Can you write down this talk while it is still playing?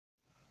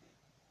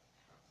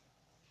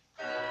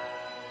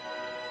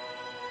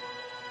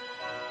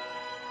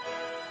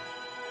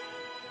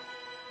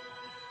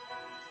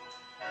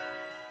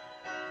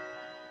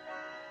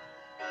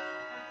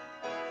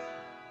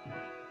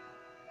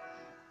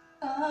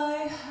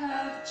I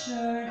have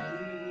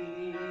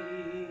journeyed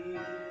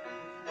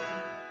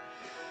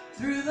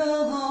through the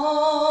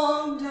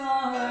long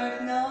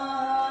dark night,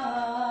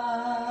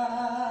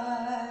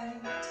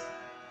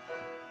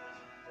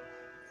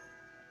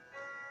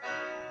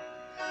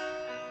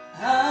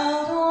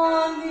 out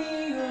on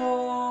the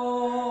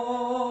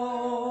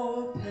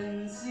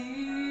open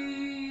sea,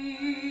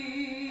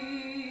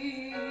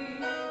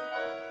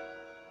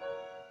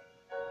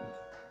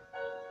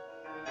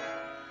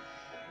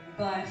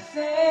 by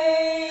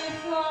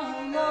faith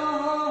alone,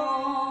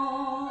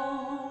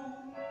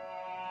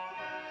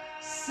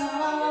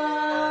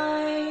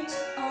 sight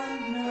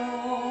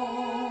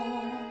unknown,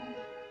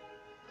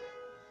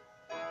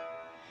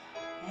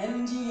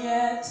 and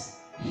yet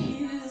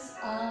his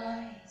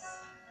eyes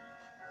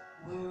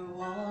were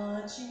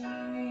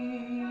watching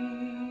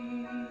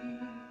me,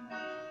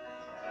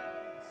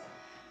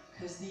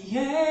 'cause the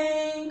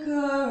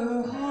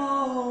anchor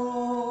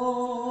holds,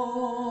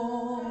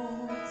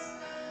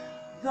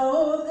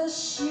 though the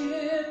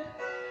ship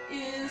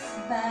is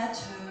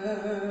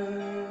battered.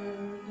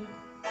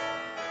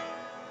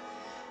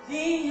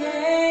 The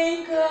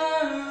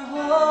anchor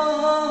holds,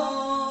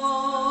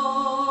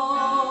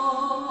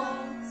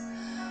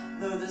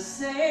 though the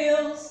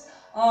sails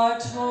are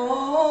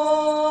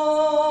torn.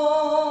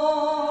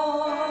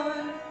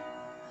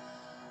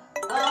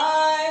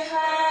 I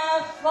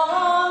have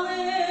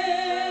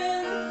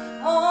fallen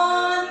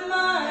on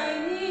my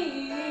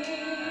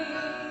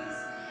knees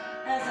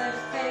as I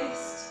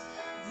faced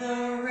the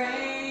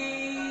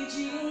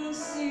raging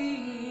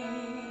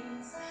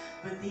seas,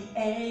 but the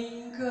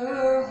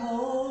anchor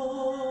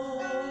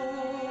holds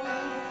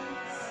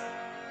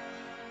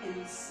in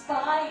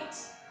spite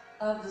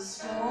of the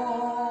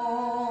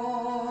storm.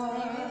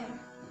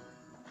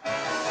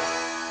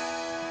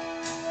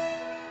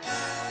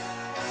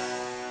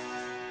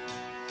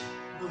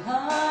 Well,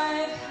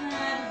 I've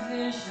had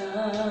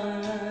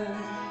vision,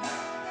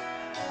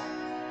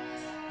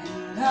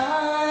 and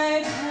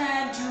I've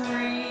had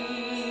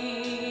dreams.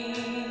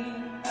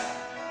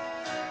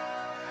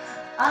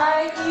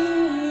 I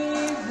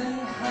even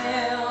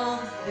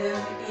held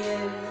them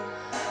in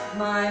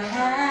my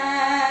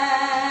hand,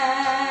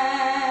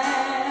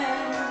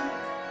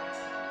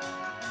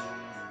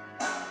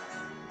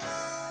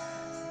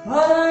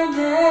 but I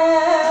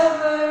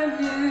never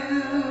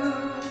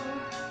knew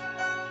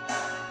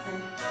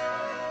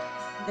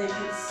they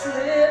could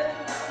slip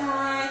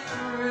right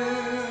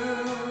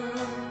through,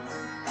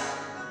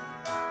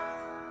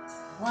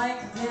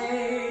 like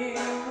they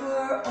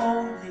were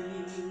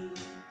only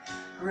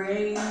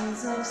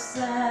grains of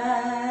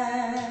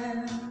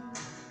sand.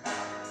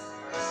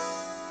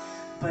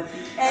 But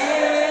the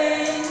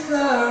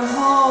anchor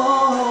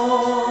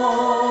holds,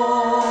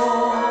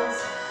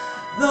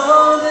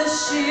 though the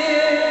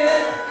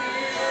ship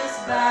is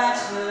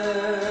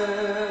battered.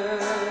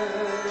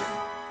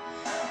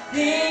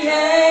 The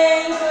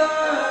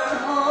anchor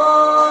holds,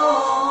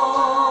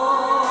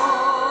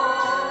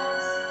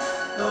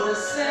 though the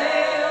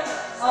sails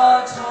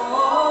are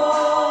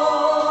torn.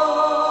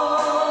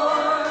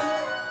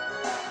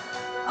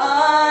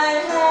 I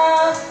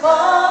have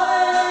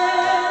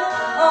fallen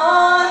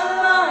on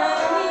my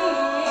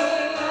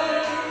knees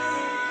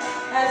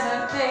as I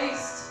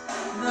faced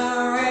the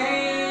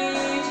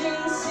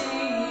raging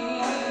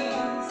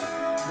seas,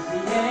 but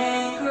the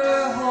anchor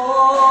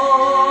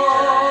holds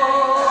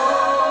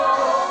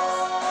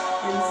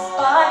in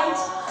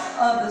spite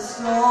of the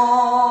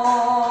storm.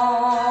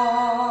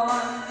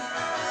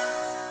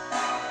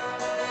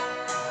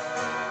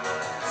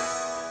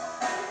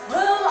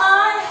 Well,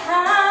 I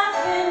have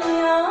been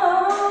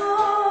young,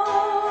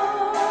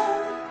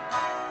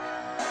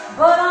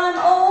 but I'm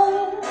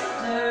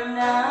older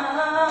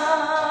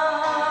now,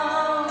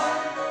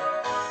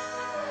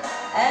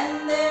 and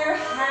there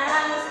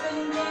has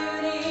been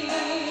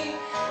beauty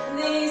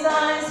these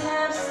eyes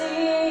have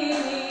seen,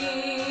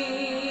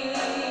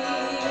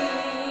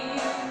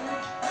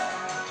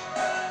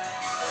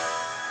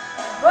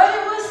 but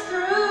it was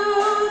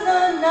through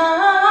the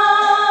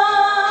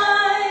night,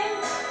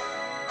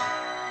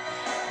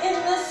 in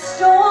the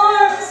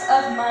storms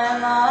of my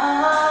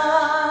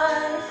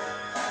life.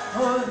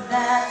 Oh,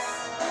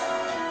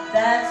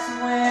 that's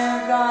where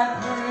God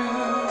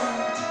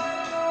proved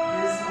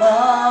his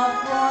love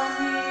for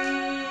me.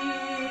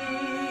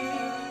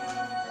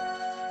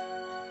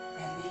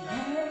 And the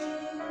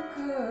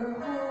anchor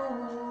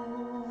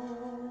holds,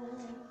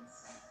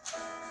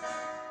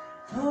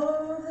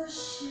 though the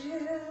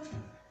ship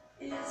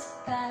is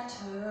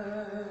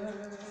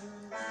battered.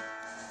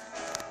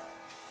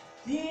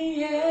 The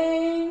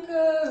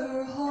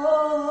anchor holds,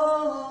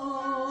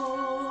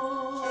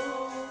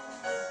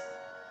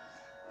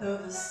 though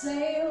the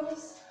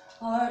sails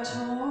are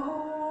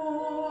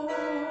torn.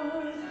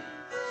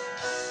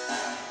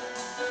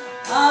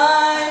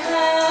 I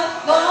have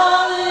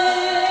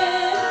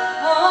fallen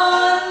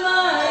on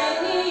my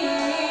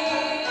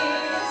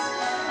knees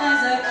as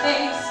I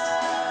faced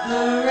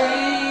the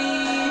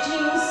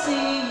raging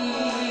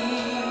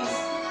seas.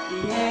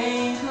 The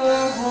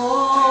anchor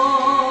holds,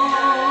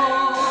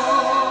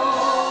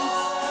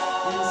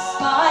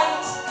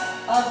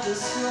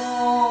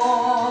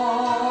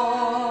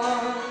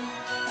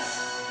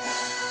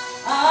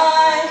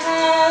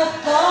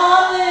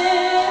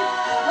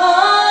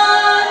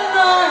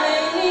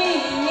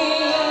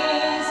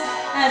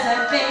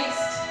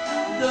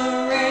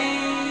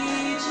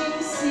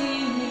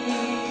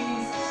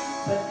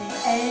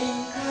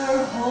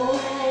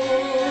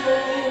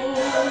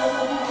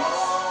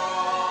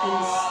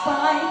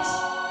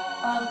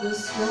 the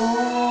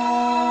storm.